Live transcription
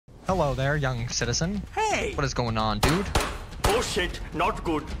Hello there, young citizen. Hey! What is going on, dude? Oh shit, not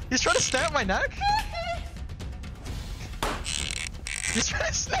good. He's trying to snap my neck? He's trying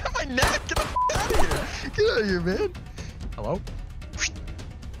to snap my neck! Get the f out of here! Get out of here, man! Hello?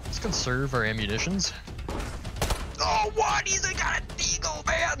 Let's conserve our ammunitions. Oh, what? He's got a deagle,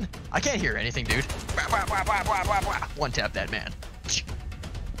 man! I can't hear anything, dude. One tap that man.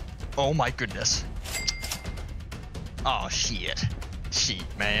 Oh my goodness. Oh, shit. Shit,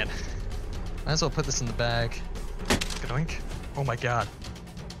 man. Might as well put this in the bag. Gadoink. Oh my god.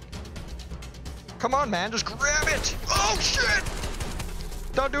 Come on, man, just grab it! Oh, shit!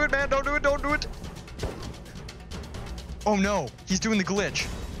 Don't do it, man, don't do it, don't do it! Oh no, he's doing the glitch.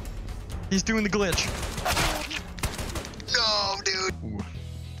 He's doing the glitch. No, dude! Ooh.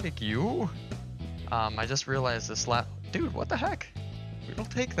 Thank you. I just realized this dude, what the heck? We will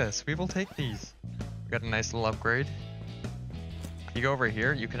take this, we will take these. We got a nice little upgrade. You go over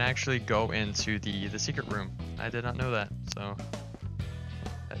here, you can actually go into the secret room. I did not know that, so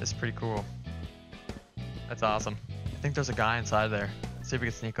that is pretty cool. That's awesome. I think there's a guy inside there. Let's see if we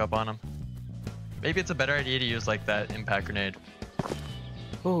can sneak up on him. Maybe it's a better idea to use like that impact grenade.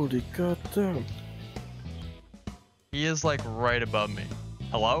 Holy goddamn. He is like right above me.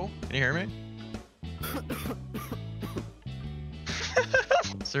 Hello? Can you hear me?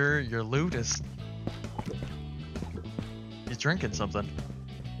 Sir, your loot is... He's drinking something.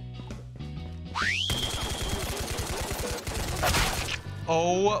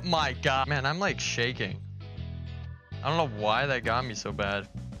 Oh my god. Man, I'm like shaking. I don't know why that got me so bad.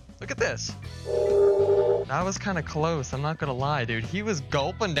 Look at this. That was kind of close, I'm not gonna lie, dude. He was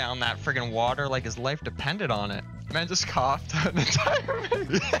gulping down that friggin' water like his life depended on it. Man just coughed an entire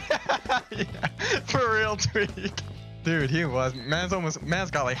minute. Yeah, for real, tweak. Dude, he was. Man's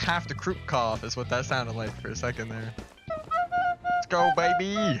got like half the croup cough is what that sounded like for a second there. Let's go,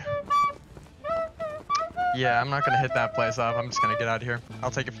 baby. Yeah, I'm not gonna hit that place up. I'm just gonna get out of here.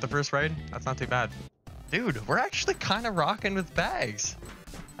 I'll take it for the first raid. That's not too bad. Dude, we're actually kind of rocking with bags.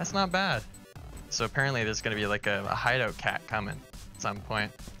 That's not bad. So apparently there's gonna be like a hideout cat coming at some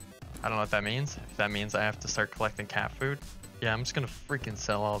point. I don't know what that means. If that means I have to start collecting cat food. Yeah, I'm just gonna freaking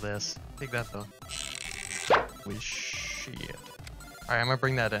sell all this. Take that though. Holy shit. Alright, I'm gonna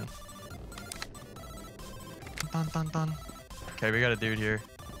bring that in. Dun dun dun. Okay, we got a dude here.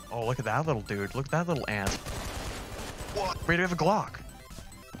 Oh, look at that little dude. Look at that little ant. What? Wait, do we have a Glock?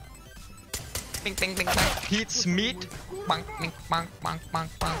 Bing, bing, bing, bing. Pete's meat. Bonk, bing, bonk, bonk, bonk,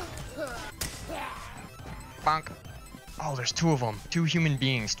 bonk. Bonk. Oh, there's two of them. Two human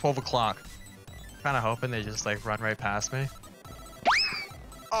beings. 12 o'clock. Kind of hoping they just like run right past me.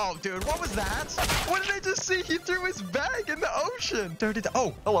 Oh, dude, what was that? What did I just see? He threw his bag in the ocean.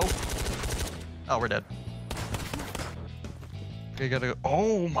 Oh, hello. Oh, we're dead. We gotta go.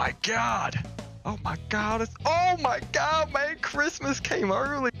 Oh my god. Oh my god. Oh my god, man. Christmas came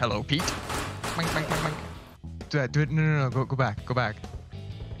early. Hello, Pete. Bang, bang, bang, bang. Do that. Do it. No, no, no. Go back. Go back.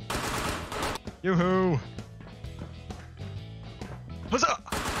 Yoo-hoo. What's up?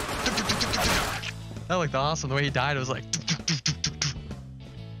 That looked awesome. The way he died, it was like...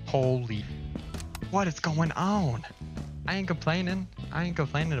 Holy... What is going on? I ain't complaining. I ain't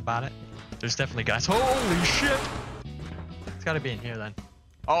complaining about it. There's definitely guys. Holy shit! It's gotta be in here then.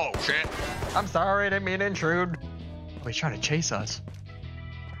 Oh shit! I'm sorry, I didn't mean to intrude. Oh, he's trying to chase us.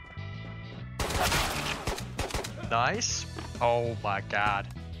 Nice. Oh my god.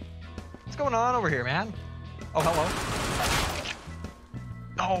 What's going on over here, man? Oh, hello.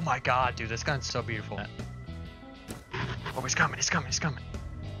 Oh my god, dude, this gun's so beautiful. Oh, he's coming, he's coming, he's coming.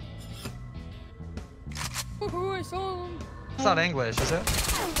 I saw him. It's not English, is it?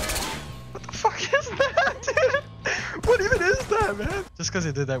 What the fuck is that, dude? What even is that, man? Just because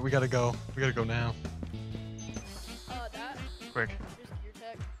he did that, we gotta go. We gotta go now. That? Quick. Just your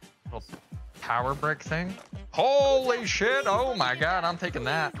tech. Little power brick thing. Holy shit, oh my god, I'm taking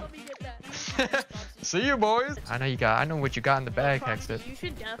that. Help me get that. See you, boys. I know what you got in the bag, Hexit. You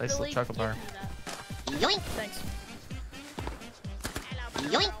should Nice definitely little chocolate bar. Yoink. Thanks.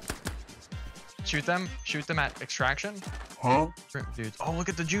 Yoink. Shoot them at extraction. Huh? Dudes. Oh, look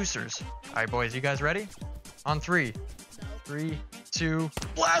at the juicers. All right, boys, you guys ready? On 3. 3, 2,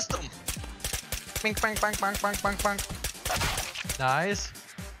 blast them! Bing, bang, bang, bang, bang, bang, bang. Nice.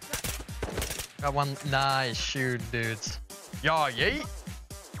 Got one. Nice shoot, dudes. Yaw, yeet.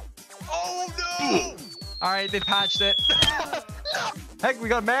 Oh no! All right, they patched it. Heck, we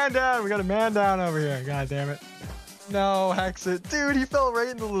got a man down. We got a man down over here. God damn it. No, Hexit. Dude, he fell right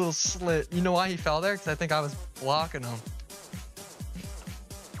in the little slit. You know why he fell there? Because I think I was blocking him.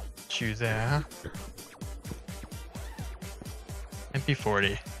 Choose there.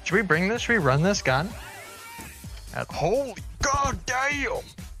 MP40. Should we bring this? Should we run this gun? Holy god damn!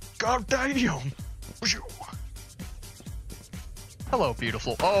 God damn! Hello,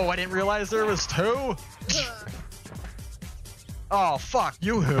 beautiful. Oh, I didn't realize there was two. Oh, fuck.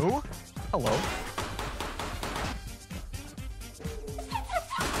 You who? Hello.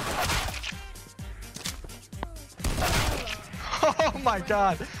 Oh my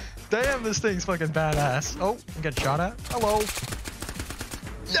god. Damn, this thing's fucking badass. Oh, I'm getting shot at. Hello.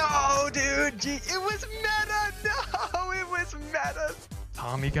 No, dude. Gee, it was meta. No, it was meta.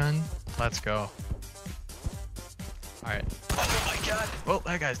 Tommy gun. Let's go. Alright. Oh my god. Well,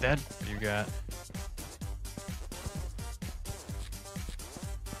 that guy's dead. What do you got?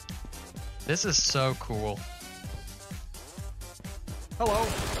 This is so cool. Hello.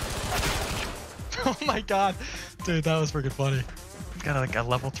 Oh my god. Dude, that was freaking funny. He's got like a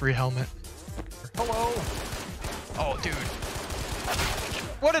level 3 helmet. Hello. Oh, dude.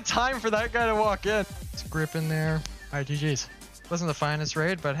 What a time for that guy to walk in. It's grip in there. Alright, GG's. Wasn't the finest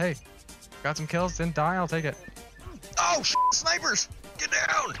raid, but hey. Got some kills, didn't die, I'll take it. Oh, snipers! Get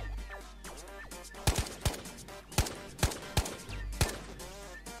down!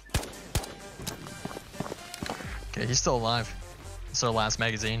 Okay, he's still alive. It's our last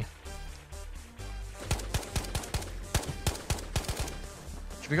magazine.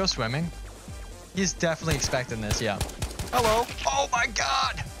 Should we go swimming? He's definitely expecting this, yeah. Hello! Oh my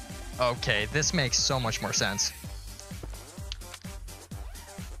god! Okay, this makes so much more sense.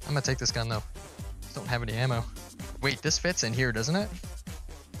 I'm gonna take this gun though. Just don't have any ammo. Wait, this fits in here, doesn't it?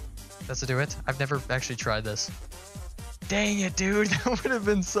 Does it do it? I've never actually tried this. Dang it, dude. That would have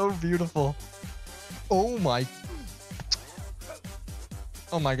been so beautiful. Oh my.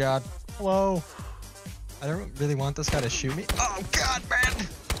 Oh my god. Hello. I don't really want this guy to shoot me. Oh god, man.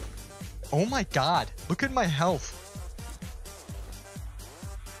 Oh my god. Look at my health.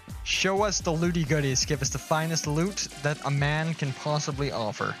 Show us the looty goodies. Give us the finest loot that a man can possibly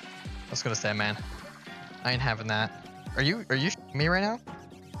offer. I was gonna say, man. I ain't having that. Are you me right now?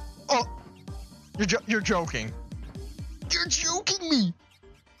 Oh, you're joking. You're joking me.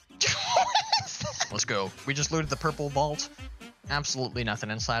 Let's go. We just looted the purple vault. Absolutely nothing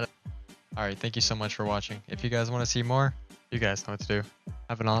inside. All right, thank you so much for watching. If you guys want to see more, you guys know what to do.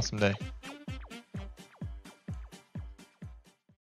 Have an awesome day.